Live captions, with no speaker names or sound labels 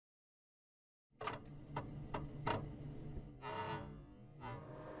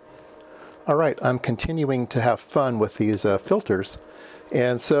All right, I'm continuing to have fun with these filters.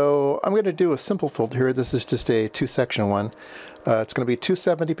 And so I'm going to do a simple filter here. This is just a two-section one. It's going to be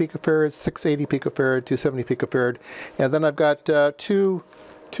 270 picofarad, 680 picofarad, 270 picofarad. And then I've got two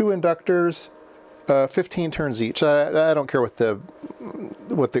inductors, 15 turns each. I don't care what the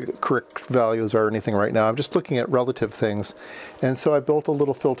correct values are or anything right now. I'm just looking at relative things. And so I built a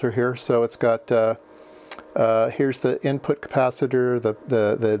little filter here. So it's got here's the input capacitor,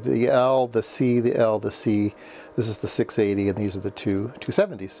 the L, the C, the L, the C. This is the 680, and these are the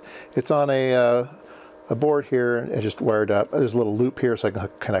 270s. It's on a board here, and it's just wired up. There's a little loop here so I can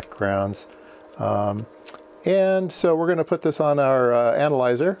connect grounds. And so we're going to put this on our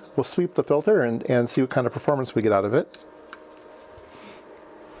analyzer. We'll sweep the filter and see what kind of performance we get out of it.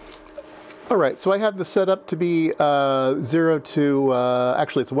 All right, so I have this set up to be 0 to,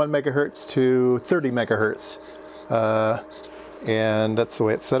 actually it's 1 megahertz to 30 megahertz. And that's the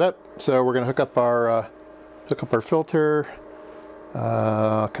way it's set up. So we're going to hook up our filter,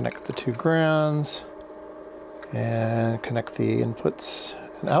 connect the two grounds, and connect the inputs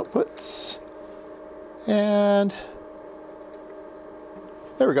and outputs. And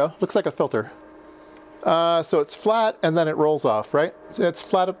there we go, looks like a filter. So it's flat and then it rolls off, right? So it's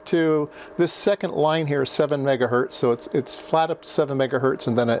flat up to, this second line here is 7 megahertz, so it's flat up to 7 megahertz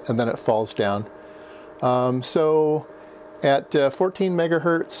and then it falls down. So at 14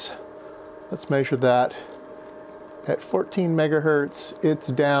 megahertz, let's measure that. At 14 megahertz, it's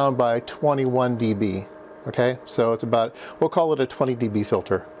down by 21 dB. Okay, so it's about, we'll call it a 20 dB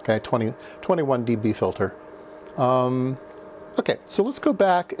filter. Okay, 21 dB filter. Okay, so let's go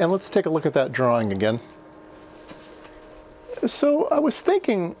back and let's take a look at that drawing again. So I was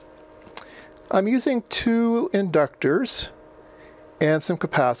thinking, I'm using two inductors and some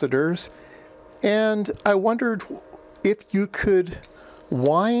capacitors, and I wondered if you could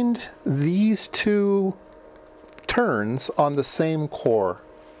wind these two turns on the same core.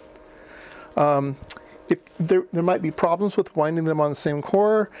 If there might be problems with winding them on the same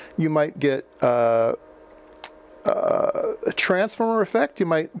core. You might get a transformer effect. You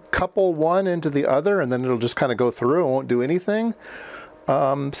might couple one into the other and then it'll just kind of go through and won't do anything.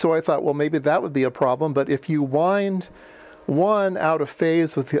 So I thought, well, maybe that would be a problem, but if you wind one out of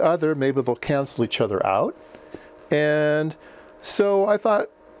phase with the other, maybe they'll cancel each other out. And so I thought,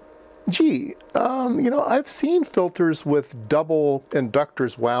 gee, you know, I've seen filters with double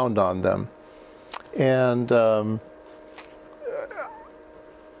inductors wound on them. And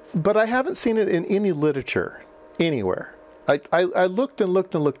but I haven't seen it in any literature anywhere. I looked and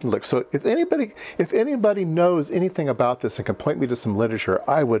looked and looked and looked. So if anybody knows anything about this and can point me to some literature,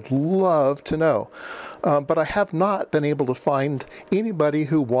 I would love to know. But I have not been able to find anybody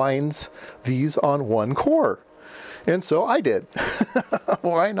who winds these on one core. And so I did.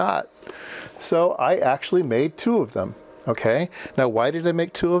 Why not? So I actually made two of them. Okay. Now, why did I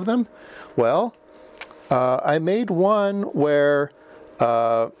make two of them? Well, I made one where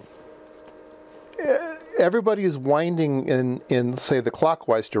everybody is winding in, say, the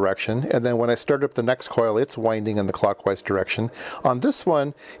clockwise direction, and then when I start up the next coil, it's winding in the clockwise direction. On this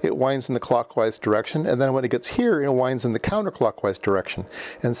one, it winds in the clockwise direction, and then when it gets here, it winds in the counterclockwise direction.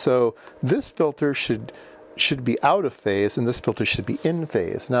 And so this filter should be out of phase, and this filter should be in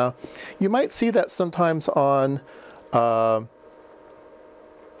phase. Now, you might see that sometimes on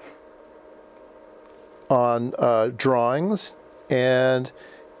drawings, and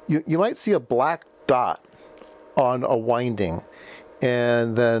you might see a black dot on a winding,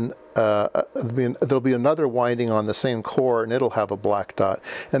 and then there'll be another winding on the same core and it'll have a black dot,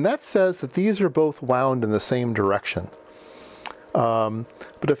 and that says that these are both wound in the same direction. But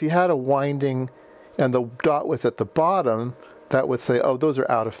if you had a winding and the dot was at the bottom, that would say, oh, those are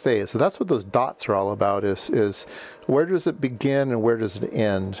out of phase. So that's what those dots are all about, is where does it begin and where does it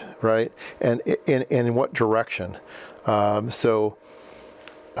end, right? And in what direction.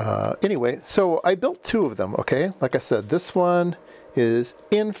 Anyway, so I built two of them, okay? Like I said, this one is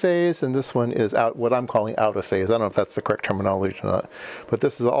in phase and this one is out, what I'm calling out of phase. I don't know if that's the correct terminology or not, but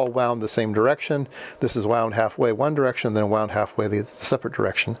this is all wound the same direction. This is wound halfway one direction, then wound halfway the separate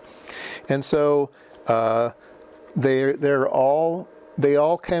direction. And so they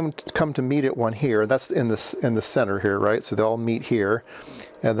all come to meet at one here. That's in the center here, right? So they all meet here,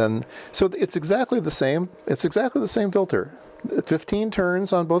 and then so it's exactly the same. It's exactly the same filter. 15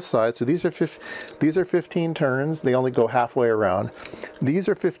 turns on both sides. So these are 15 turns. They only go halfway around. These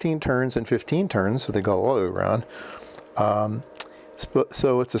are 15 turns and 15 turns, so they go all the way around.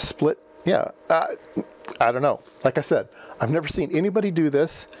 So it's a split. Yeah, I don't know. Like I said, I've never seen anybody do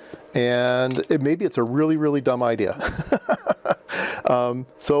this, and maybe it's a really, really dumb idea.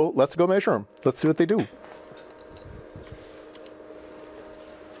 So let's go measure them. Let's see what they do.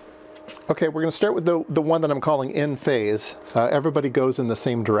 Okay, we're going to start with the one that I'm calling in phase. Everybody goes in the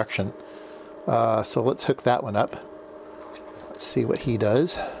same direction. So let's hook that one up. Let's see what he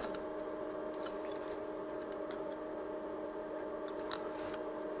does.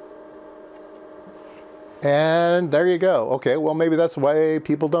 And there you go. Okay, well maybe that's why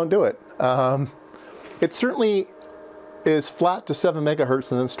people don't do it. It certainly is flat to 7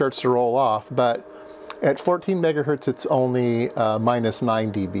 megahertz and then starts to roll off, but at 14 megahertz it's only minus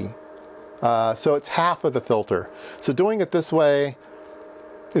 9 dB. So it's half of the filter. So doing it this way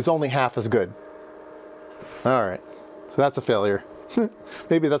is only half as good. All right, so that's a failure.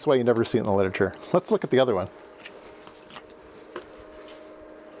 Maybe that's why you never see it in the literature. Let's look at the other one.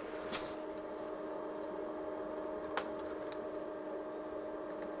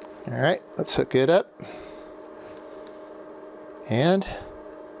 All right, let's hook it up. And,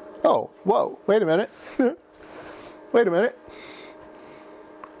 oh, whoa, wait a minute. Wait a minute.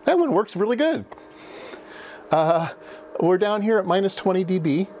 That one works really good. We're down here at minus 20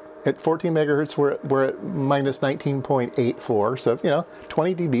 dB. At 14 megahertz, we're at minus 19.84. So, you know,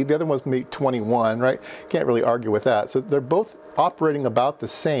 20 dB. The other one's maybe 21, right? Can't really argue with that. So they're both operating about the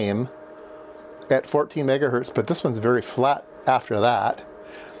same at 14 megahertz, but this one's very flat after that.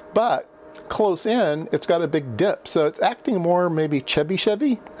 But close in, it's got a big dip. So it's acting more maybe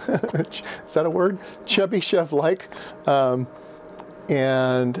Chebyshev-y. Is that a word? Chebyshev-like.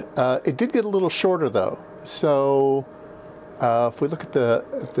 And it did get a little shorter though. So if we look at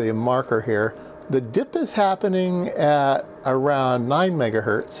the marker here, the dip is happening at around 9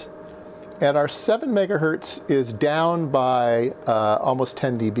 megahertz, and our 7 megahertz is down by almost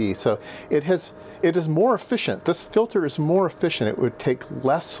 10 dB. So it is more efficient. This filter is more efficient. It would take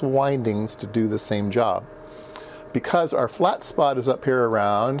less windings to do the same job, because our flat spot is up here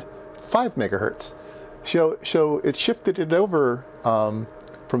around 5 megahertz. So it shifted it over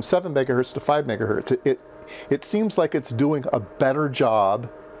from 7 megahertz to 5 megahertz. It seems like it's doing a better job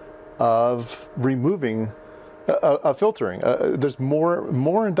of removing, of filtering. There's more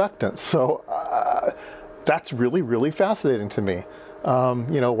inductance. So that's really, really fascinating to me.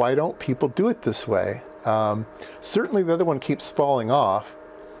 You know, why don't people do it this way? Certainly the other one keeps falling off,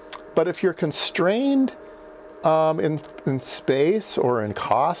 but if you're constrained in space or in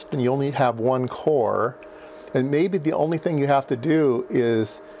cost and you only have one core, and maybe the only thing you have to do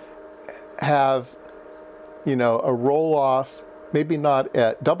is have, you know, a roll off, maybe not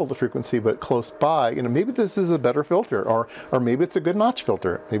at double the frequency, but close by, you know, maybe this is a better filter, or maybe it's a good notch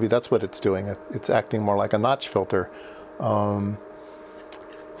filter. Maybe that's what it's doing. It's acting more like a notch filter.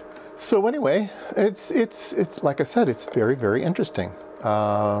 So anyway, it's like I said, it's very, very interesting.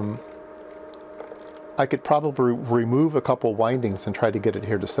 I could probably remove a couple windings and try to get it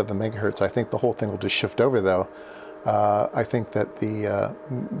here to 7 megahertz. I think the whole thing will just shift over though. I think that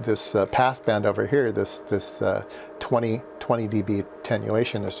this passband over here, this 20 dB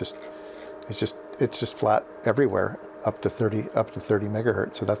attenuation is it's just flat everywhere up to 30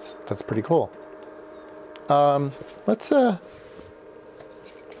 megahertz. So that's pretty cool.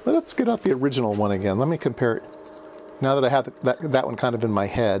 Let's get out the original one again. Let me compare it. Now that I have that one kind of in my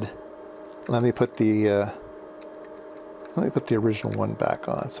head, let me put the original one back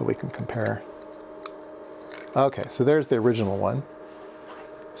on so we can compare. Okay, so there's the original one.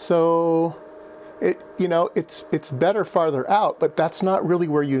 So it's better farther out, but that's not really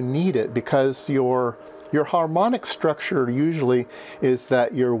where you need it, because your harmonic structure usually is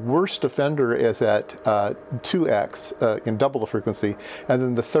that your worst offender is at 2x in double the frequency, and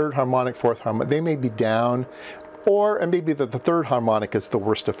then the third harmonic, fourth harmonic, they may be down, and maybe the third harmonic is the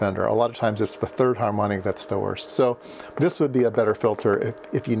worst offender. A lot of times it's the third harmonic that's the worst. So this would be a better filter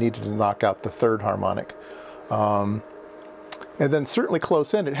if you needed to knock out the third harmonic. And then certainly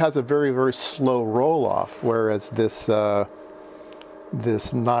close in, it has a very, very slow roll off, whereas this notchy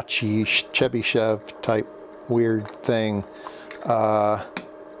Chebyshev type weird thing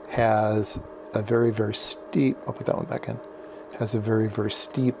has a very, very steep, I'll put that one back in, has a very, very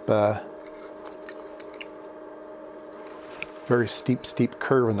steep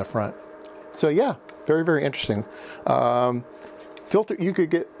curve in the front. So yeah, very, very interesting. Filter, you could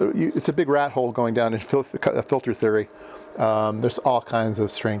get, it's a big rat hole going down in filter theory. There's all kinds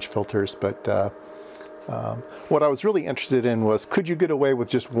of strange filters, but what I was really interested in was, could you get away with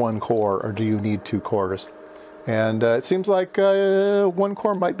just one core, or do you need 2 cores? And it seems like 1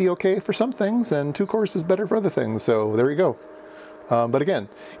 core might be okay for some things, and 2 cores is better for other things, so there you go. But again,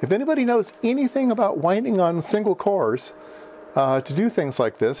 if anybody knows anything about winding on single cores to do things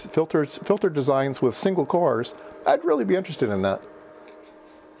like this, filter designs with single cores, I'd really be interested in that.